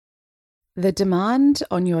The demand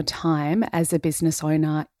on your time as a business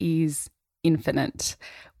owner is infinite.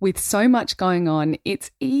 With so much going on,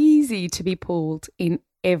 it's easy to be pulled in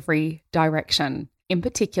every direction, in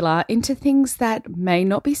particular into things that may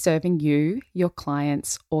not be serving you, your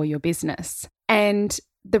clients, or your business. And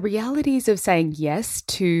the realities of saying yes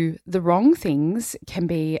to the wrong things can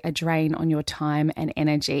be a drain on your time and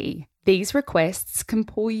energy. These requests can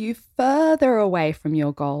pull you further away from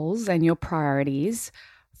your goals and your priorities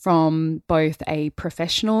from both a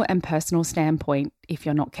professional and personal standpoint if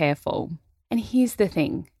you're not careful. And here's the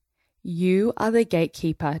thing, you are the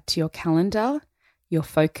gatekeeper to your calendar, your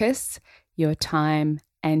focus, your time,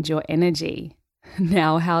 and your energy.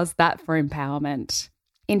 Now, how's that for empowerment?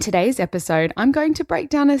 In today's episode, I'm going to break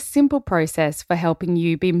down a simple process for helping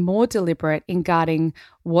you be more deliberate in guarding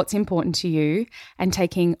what's important to you and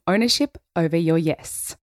taking ownership over your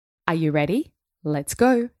yes. Are you ready? Let's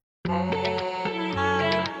go.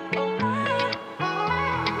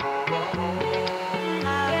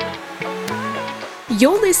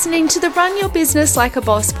 You're listening to the Run Your Business Like a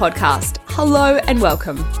Boss podcast. Hello and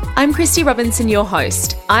welcome. I'm Christy Robinson, your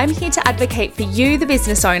host. I'm here to advocate for you, the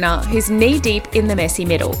business owner who's knee-deep in the messy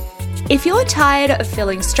middle. If you're tired of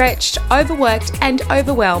feeling stretched, overworked, and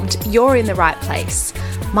overwhelmed, you're in the right place.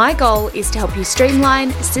 My goal is to help you streamline,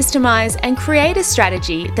 systemize, and create a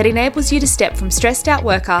strategy that enables you to step from stressed out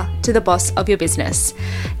worker to the boss of your business.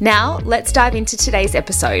 Now, let's dive into today's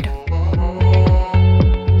episode.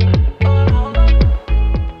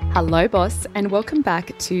 Hello, boss, and welcome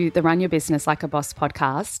back to the Run Your Business Like a Boss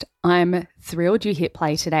podcast. I'm thrilled you hit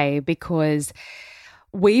play today because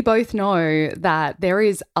we both know that there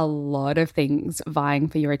is a lot of things vying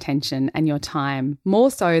for your attention and your time,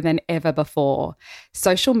 more so than ever before.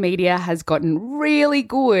 Social media has gotten really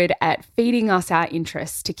good at feeding us our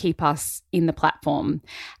interests to keep us in the platform.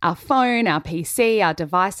 Our phone, our PC, our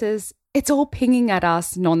devices, it's all pinging at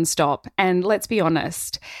us nonstop. And let's be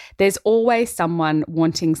honest, there's always someone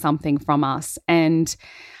wanting something from us. And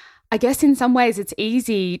I guess in some ways it's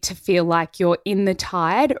easy to feel like you're in the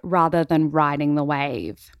tide rather than riding the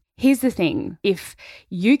wave. Here's the thing, if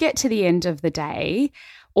you get to the end of the day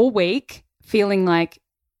or week feeling like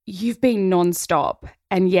you've been nonstop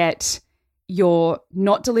and yet you're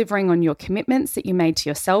not delivering on your commitments that you made to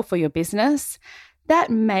yourself or your business,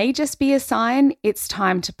 that may just be a sign it's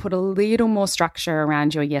time to put a little more structure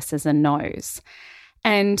around your yeses and nos.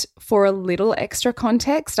 And for a little extra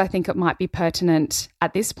context, I think it might be pertinent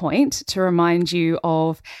at this point to remind you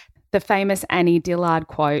of the famous Annie Dillard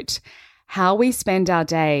quote, "How we spend our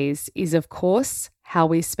days is, of course, how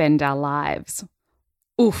we spend our lives."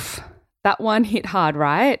 Oof, that one hit hard,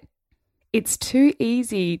 right? It's too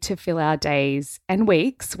easy to fill our days and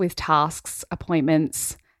weeks with tasks,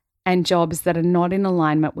 appointments, and jobs that are not in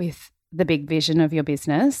alignment with the big vision of your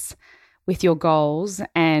business, with your goals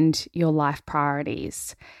and your life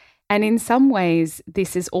priorities. And in some ways,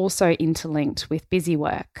 this is also interlinked with busy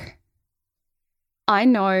work. I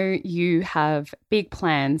know you have big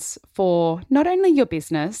plans for not only your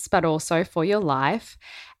business, but also for your life.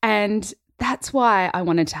 And that's why I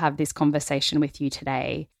wanted to have this conversation with you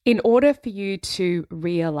today. In order for you to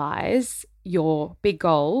realize your big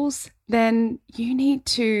goals, then you need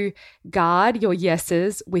to guard your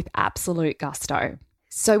yeses with absolute gusto.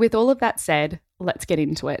 So with all of that said, let's get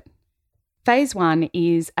into it. Phase 1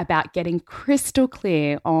 is about getting crystal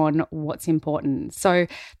clear on what's important. So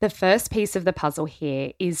the first piece of the puzzle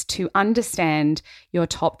here is to understand your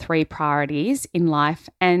top 3 priorities in life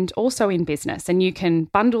and also in business. And you can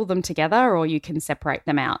bundle them together or you can separate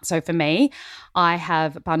them out. So for me, I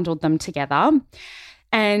have bundled them together.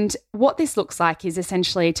 And what this looks like is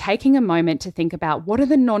essentially taking a moment to think about what are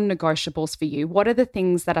the non-negotiables for you? What are the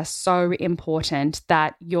things that are so important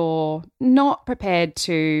that you're not prepared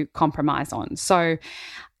to compromise on? So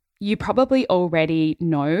you probably already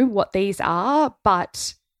know what these are,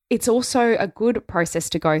 but it's also a good process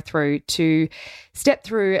to go through to step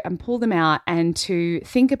through and pull them out and to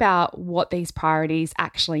think about what these priorities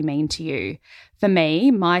actually mean to you. For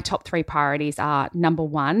me, my top 3 priorities are number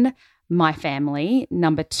 1, my family,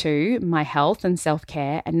 number 2, my health and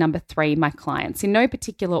self-care, and number 3, my clients. In no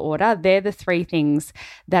particular order, they're the 3 things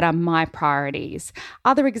that are my priorities.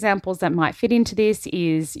 Other examples that might fit into this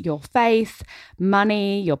is your faith,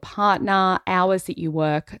 money, your partner, hours that you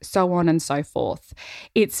work, so on and so forth.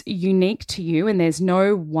 It's unique to you and there's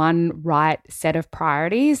no one right set of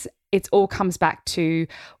priorities. It all comes back to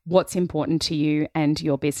what's important to you and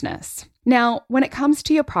your business. Now, when it comes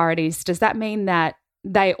to your priorities, does that mean that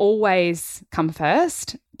they always come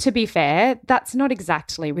first? To be fair, that's not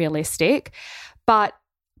exactly realistic, but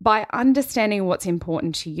By understanding what's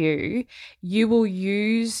important to you, you will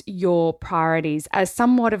use your priorities as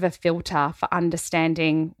somewhat of a filter for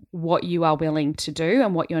understanding what you are willing to do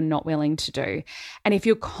and what you're not willing to do. And if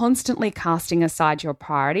you're constantly casting aside your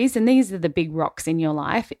priorities, and these are the big rocks in your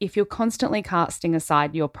life, if you're constantly casting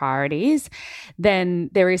aside your priorities, then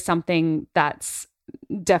there is something that's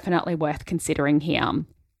definitely worth considering here.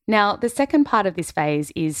 Now, the second part of this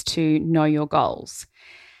phase is to know your goals.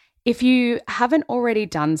 If you haven't already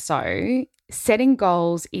done so, setting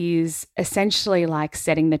goals is essentially like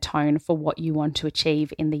setting the tone for what you want to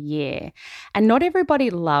achieve in the year. And not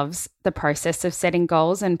everybody loves the process of setting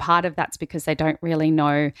goals. And part of that's because they don't really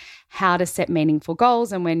know how to set meaningful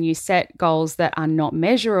goals. And when you set goals that are not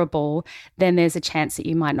measurable, then there's a chance that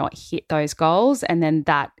you might not hit those goals. And then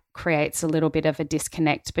that creates a little bit of a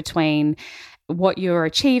disconnect between what you're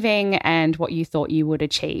achieving and what you thought you would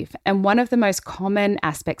achieve. And one of the most common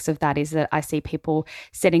aspects of that is that I see people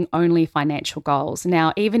setting only financial goals.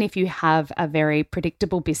 Now, even if you have a very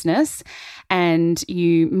predictable business and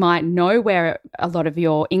you might know where a lot of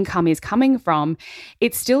your income is coming from,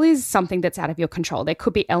 it still is something that's out of your control. There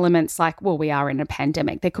could be elements like, well, we are in a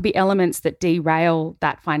pandemic. There could be elements that derail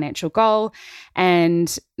that financial goal,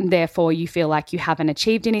 and therefore you feel like you haven't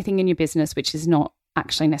achieved anything in your business, which is not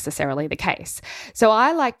actually necessarily the case. So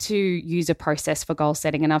I like to use a process for goal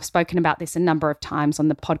setting, and I've spoken about this a number of times on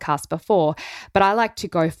the podcast before, but I like to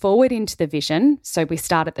go forward into the vision. So we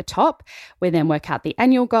start at the top, we then work out the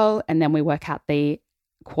annual goal, and then we work out the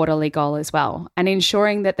quarterly goal as well, and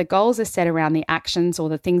ensuring that the goals are set around the actions or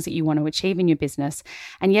the things that you want to achieve in your business.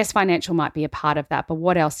 And yes, financial might be a part of that, but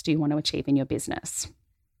what else do you want to achieve in your business?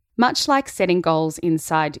 Much like setting goals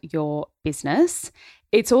inside your business,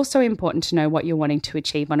 it's also important to know what you're wanting to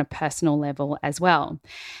achieve on a personal level as well.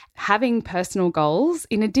 Having personal goals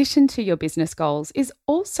in addition to your business goals is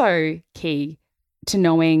also key to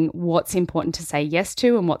knowing what's important to say yes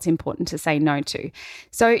to and what's important to say no to.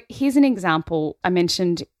 So here's an example. I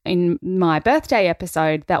mentioned in my birthday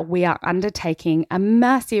episode that we are undertaking a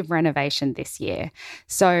massive renovation this year.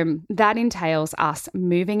 So that entails us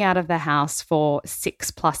moving out of the house for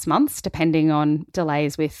 6+ months, depending on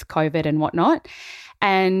delays with COVID and whatnot.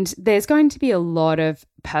 And there's going to be a lot of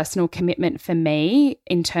personal commitment for me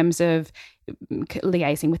in terms of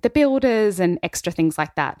liaising with the builders and extra things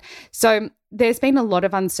like that. So there's been a lot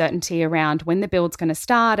of uncertainty around when the build's going to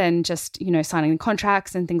start and just, signing the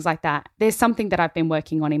contracts and things like that. There's something that I've been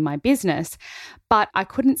working on in my business, but I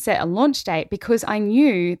couldn't set a launch date because I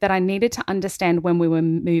knew that I needed to understand when we were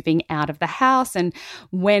moving out of the house and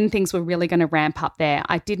when things were really going to ramp up there.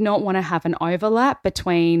 I did not want to have an overlap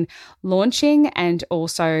between launching and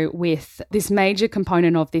also with this major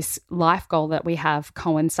component of this life goal that we have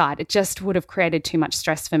coincide. It just would have created too much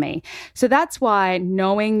stress for me. So that's why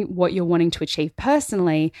knowing what you're wanting to achieve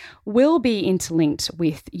personally will be interlinked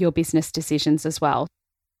with your business decisions as well.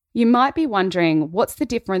 You might be wondering, what's the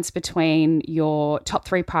difference between your top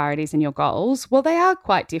 3 priorities and your goals? Well, they are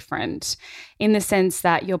quite different in the sense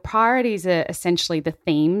that your priorities are essentially the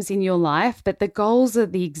themes in your life, but the goals are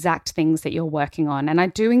the exact things that you're working on. And I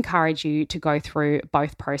do encourage you to go through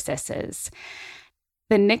both processes.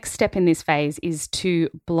 The next step in this phase is to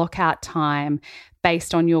block out time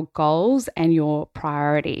based on your goals and your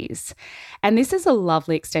priorities. And this is a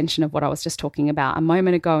lovely extension of what I was just talking about a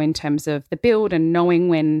moment ago in terms of the build and knowing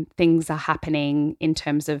when things are happening in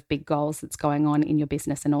terms of big goals that's going on in your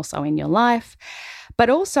business and also in your life, but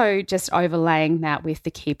also just overlaying that with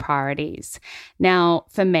the key priorities. Now,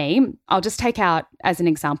 for me, I'll just take out as an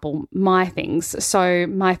example my things. So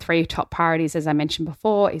my 3 top priorities, as I mentioned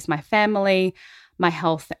before, is my family, my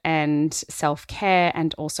health and self-care,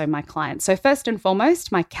 and also my clients. So first and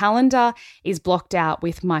foremost, my calendar is blocked out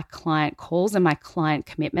with my client calls and my client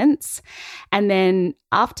commitments. And then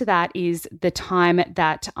after that is the time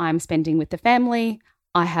that I'm spending with the family.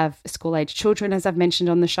 I have school-age children, as I've mentioned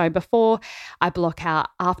on the show before. I block out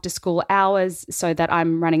after-school hours so that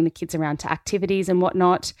I'm running the kids around to activities and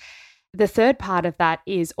whatnot. The third part of that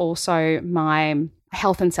is also my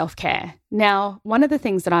health and self-care. Now, one of the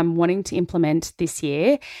things that I'm wanting to implement this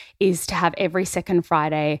year is to have every second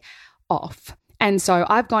Friday off. And so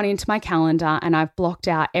I've gone into my calendar and I've blocked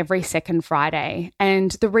out every second Friday. And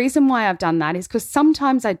the reason why I've done that is because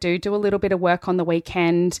sometimes I do a little bit of work on the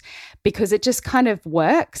weekend because it just kind of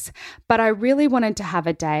works. But I really wanted to have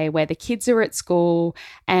a day where the kids are at school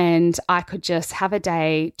and I could just have a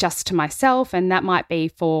day just to myself. And that might be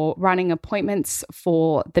for running appointments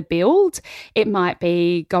for the build. It might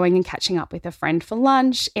be going and catching up with a friend for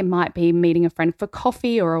lunch. It might be meeting a friend for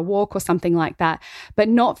coffee or a walk or something like that. But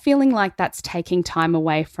not feeling like that's taking taking time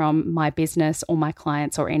away from my business or my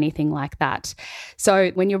clients or anything like that.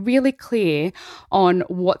 So when you're really clear on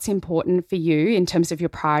what's important for you in terms of your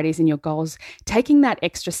priorities and your goals, taking that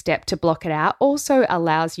extra step to block it out also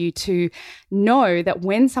allows you to know that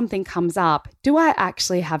when something comes up, do I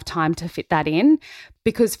actually have time to fit that in?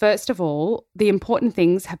 Because first of all, the important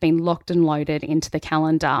things have been locked and loaded into the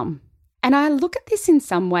calendar. And I look at this in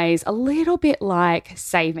some ways a little bit like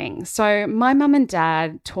saving. So my mum and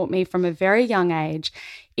dad taught me from a very young age,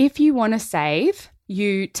 if you want to save,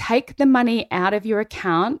 you take the money out of your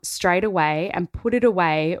account straight away and put it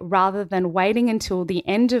away rather than waiting until the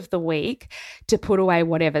end of the week to put away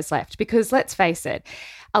whatever's left. Because let's face it,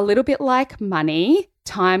 a little bit like money,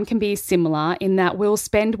 time can be similar in that we'll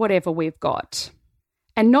spend whatever we've got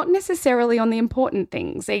and not necessarily on the important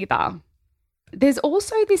things either. There's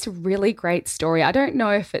also this really great story, I don't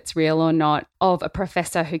know if it's real or not, of a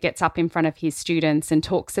professor who gets up in front of his students and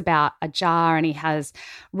talks about a jar, and he has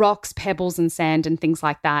rocks, pebbles and sand and things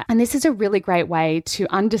like that. And this is a really great way to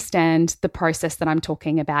understand the process that I'm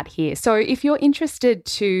talking about here. So if you're interested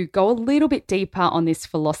to go a little bit deeper on this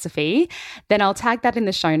philosophy, then I'll tag that in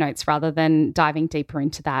the show notes rather than diving deeper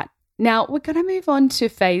into that. Now, we're going to move on to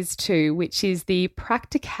phase 2, which is the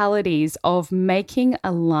practicalities of making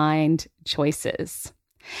aligned choices.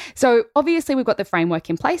 So obviously we've got the framework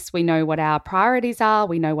in place. We know what our priorities are.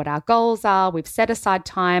 We know what our goals are. We've set aside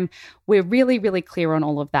time. We're really, really clear on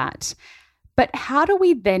all of that. But how do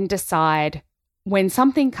we then decide when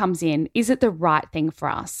something comes in, is it the right thing for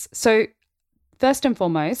us? So first and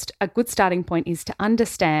foremost, a good starting point is to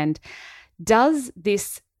understand, does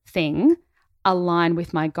this thing align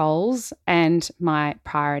with my goals and my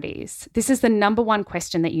priorities? This is the number one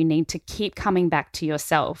question that you need to keep coming back to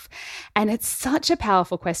yourself. And it's such a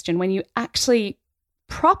powerful question when you actually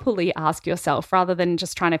properly ask yourself rather than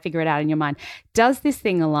just trying to figure it out in your mind. Does this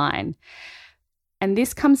thing align? And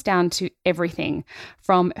this comes down to everything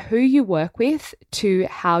from who you work with to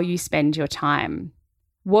how you spend your time,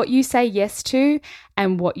 what you say yes to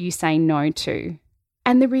and what you say no to.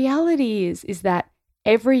 And the reality is that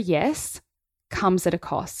every yes comes at a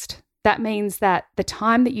cost. That means that the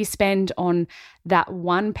time that you spend on that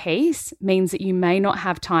one piece means that you may not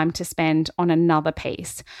have time to spend on another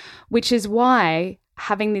piece, which is why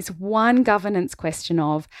having this one governance question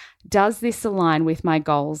of, does this align with my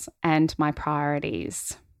goals and my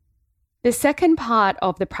priorities? The second part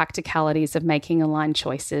of the practicalities of making aligned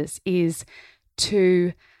choices is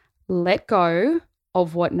to let go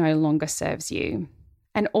of what no longer serves you.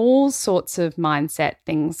 And all sorts of mindset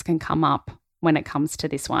things can come up when it comes to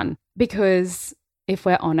this one, because if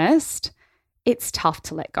we're honest, it's tough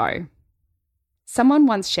to let go. Someone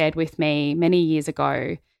once shared with me many years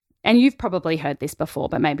ago, and you've probably heard this before,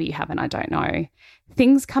 but maybe you haven't, I don't know.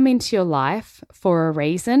 Things come into your life for a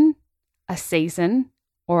reason, a season,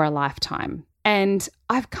 or a lifetime. And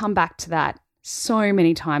I've come back to that so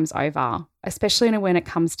many times over, especially when it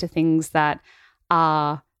comes to things that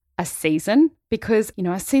are a season, because,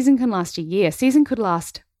 a season can last a year, a season could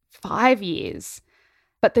last 5 years.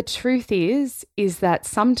 But the truth is that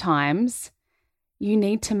sometimes you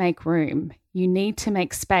need to make room. You need to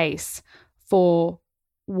make space for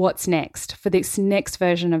what's next, for this next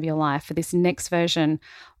version of your life, for this next version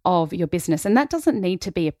of your business. And that doesn't need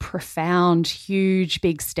to be a profound, huge,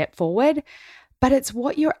 big step forward, but it's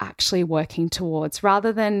what you're actually working towards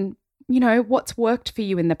rather than, what's worked for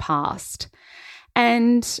you in the past.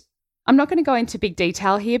 And I'm not going to go into big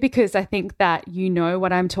detail here because I think that you know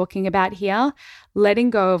what I'm talking about here, letting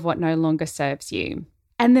go of what no longer serves you.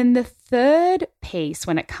 And then the third piece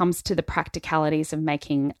when it comes to the practicalities of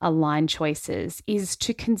making aligned choices is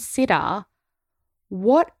to consider,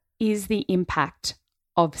 what is the impact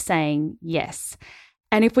of saying yes?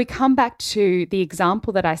 And if we come back to the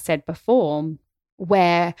example that I said before,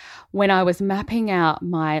 where when I was mapping out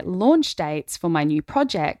my launch dates for my new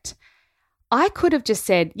project, I could have just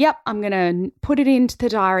said, yep, I'm going to put it into the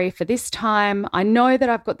diary for this time. I know that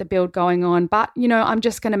I've got the build going on, but, I'm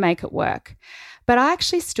just going to make it work. But I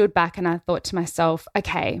actually stood back and I thought to myself,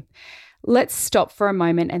 okay, let's stop for a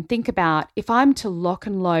moment and think about, if I'm to lock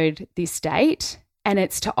and load this date and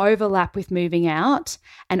it's to overlap with moving out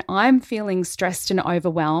and I'm feeling stressed and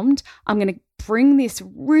overwhelmed, I'm going to bring this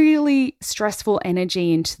really stressful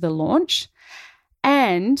energy into the launch.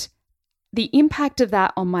 And the impact of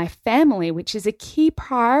that on my family, which is a key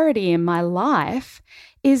priority in my life,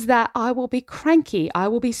 is that I will be cranky, I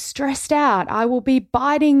will be stressed out, I will be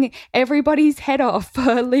biting everybody's head off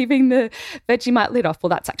for leaving the Vegemite lid off. Well,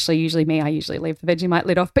 that's actually usually me. I usually leave the Vegemite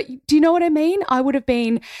lid off. But do you know what I mean? I would have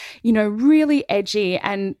been, really edgy,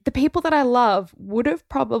 and the people that I love would have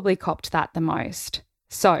probably copped that the most.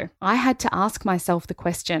 So I had to ask myself the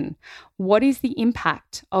question, what is the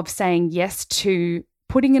impact of saying yes to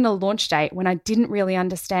putting in a launch date when I didn't really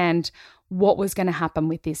understand what was going to happen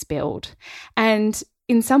with this build? And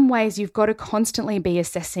in some ways, you've got to constantly be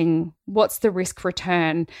assessing what's the risk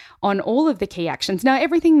return on all of the key actions. Now,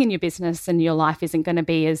 everything in your business and your life isn't going to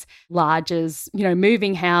be as large as,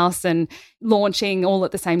 moving house and launching all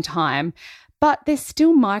at the same time, but there's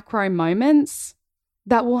still micro moments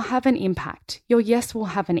that will have an impact. Your yes will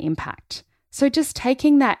have an impact. So just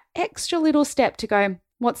taking that extra little step to go,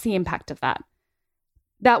 what's the impact of that?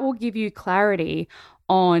 That will give you clarity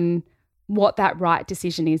on what that right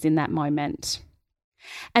decision is in that moment.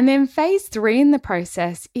 And then phase 3 in the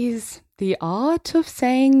process is the art of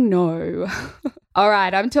saying no. All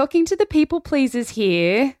right, I'm talking to the people pleasers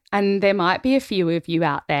here, and there might be a few of you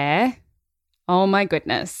out there. Oh my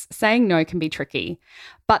goodness, saying no can be tricky.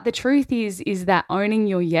 But the truth is that owning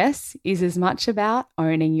your yes is as much about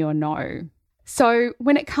owning your no. So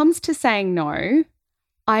when it comes to saying no,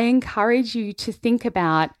 I encourage you to think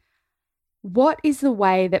about what is the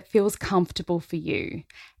way that feels comfortable for you.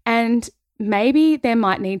 And maybe there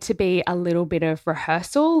might need to be a little bit of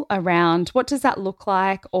rehearsal around what does that look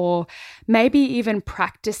like, or maybe even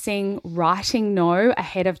practicing writing no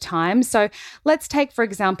ahead of time. So let's take, for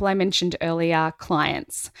example, I mentioned earlier,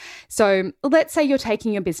 clients. So let's say you're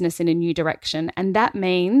taking your business in a new direction, and that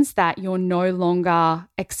means that you're no longer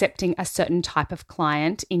accepting a certain type of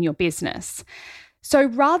client in your business. So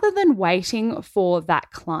rather than waiting for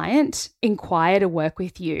that client inquire to work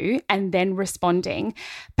with you and then responding,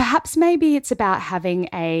 perhaps maybe it's about having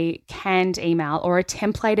a canned email or a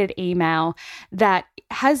templated email that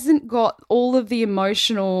hasn't got all of the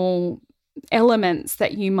emotional elements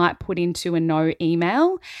that you might put into a no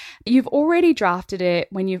email. You've already drafted it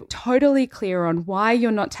when you're totally clear on why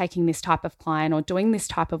you're not taking this type of client or doing this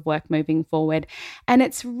type of work moving forward. And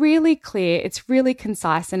it's really clear, it's really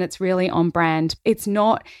concise, and it's really on brand. It's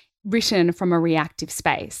not written from a reactive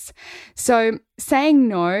space. So saying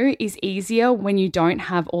no is easier when you don't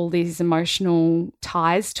have all these emotional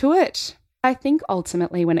ties to it. I think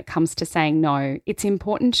ultimately when it comes to saying no, it's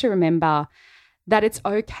important to remember that it's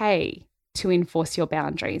okay to enforce your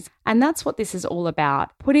boundaries. And that's what this is all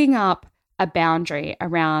about, putting up a boundary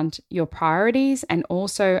around your priorities and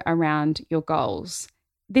also around your goals.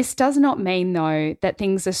 This does not mean, though, that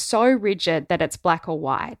things are so rigid that it's black or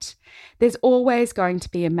white. There's always going to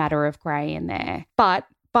be a matter of grey in there. But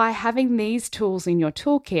by having these tools in your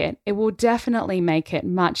toolkit, it will definitely make it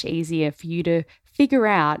much easier for you to figure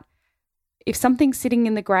out if something's sitting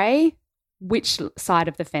in the grey, which side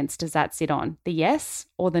of the fence does that sit on, the yes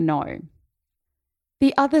or the no?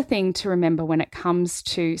 The other thing to remember when it comes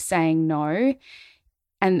to saying no,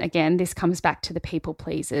 and again, this comes back to the people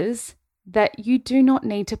pleasers, that you do not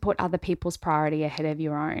need to put other people's priority ahead of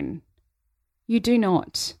your own. You do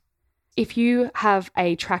not. If you have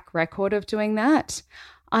a track record of doing that,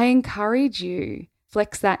 I encourage you,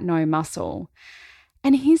 flex that no muscle.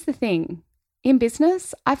 And here's the thing. In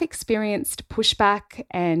business, I've experienced pushback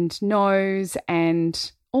and no's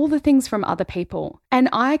and all the things from other people, and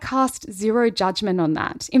I cast zero judgment on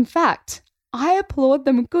that. In fact, I applaud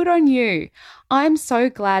them. Good on you. I'm so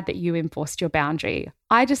glad that you enforced your boundary.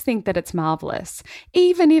 I just think that it's marvelous,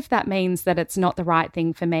 even if that means that it's not the right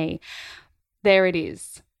thing for me. There it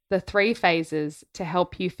is, the 3 phases to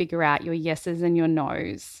help you figure out your yeses and your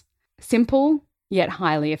nos. Simple, yet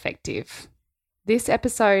highly effective. This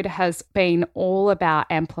episode has been all about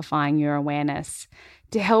amplifying your awareness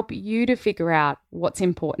to help you to figure out what's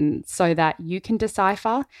important so that you can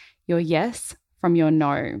decipher your yes from your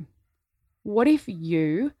no. What if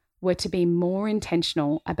you were to be more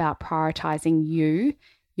intentional about prioritizing you,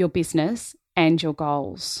 your business, and your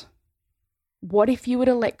goals? What if you were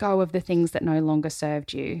to let go of the things that no longer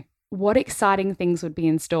served you? What exciting things would be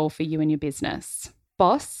in store for you and your business?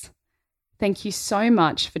 Boss, thank you so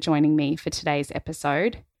much for joining me for today's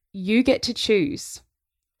episode. You get to choose,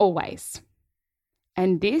 always.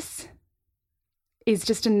 And this is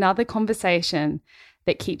just another conversation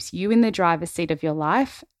that keeps you in the driver's seat of your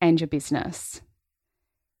life and your business.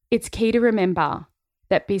 It's key to remember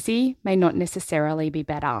that busy may not necessarily be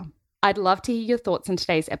better. I'd love to hear your thoughts on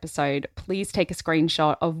today's episode. Please take a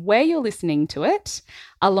screenshot of where you're listening to it,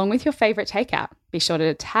 along with your favorite takeout. Be sure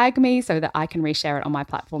to tag me so that I can reshare it on my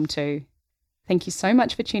platform too. Thank you so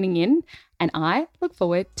much for tuning in, and I look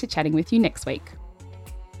forward to chatting with you next week.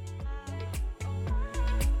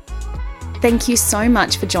 Thank you so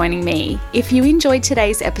much for joining me. If you enjoyed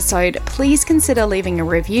today's episode, please consider leaving a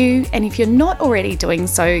review. And if you're not already doing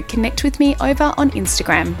so, connect with me over on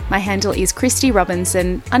Instagram. My handle is Christy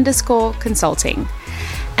Robinson _consulting.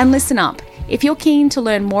 And listen up. If you're keen to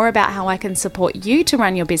learn more about how I can support you to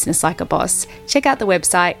run your business like a boss, check out the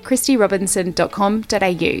website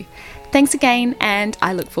christyrobinson.com.au. Thanks again, and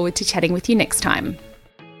I look forward to chatting with you next time.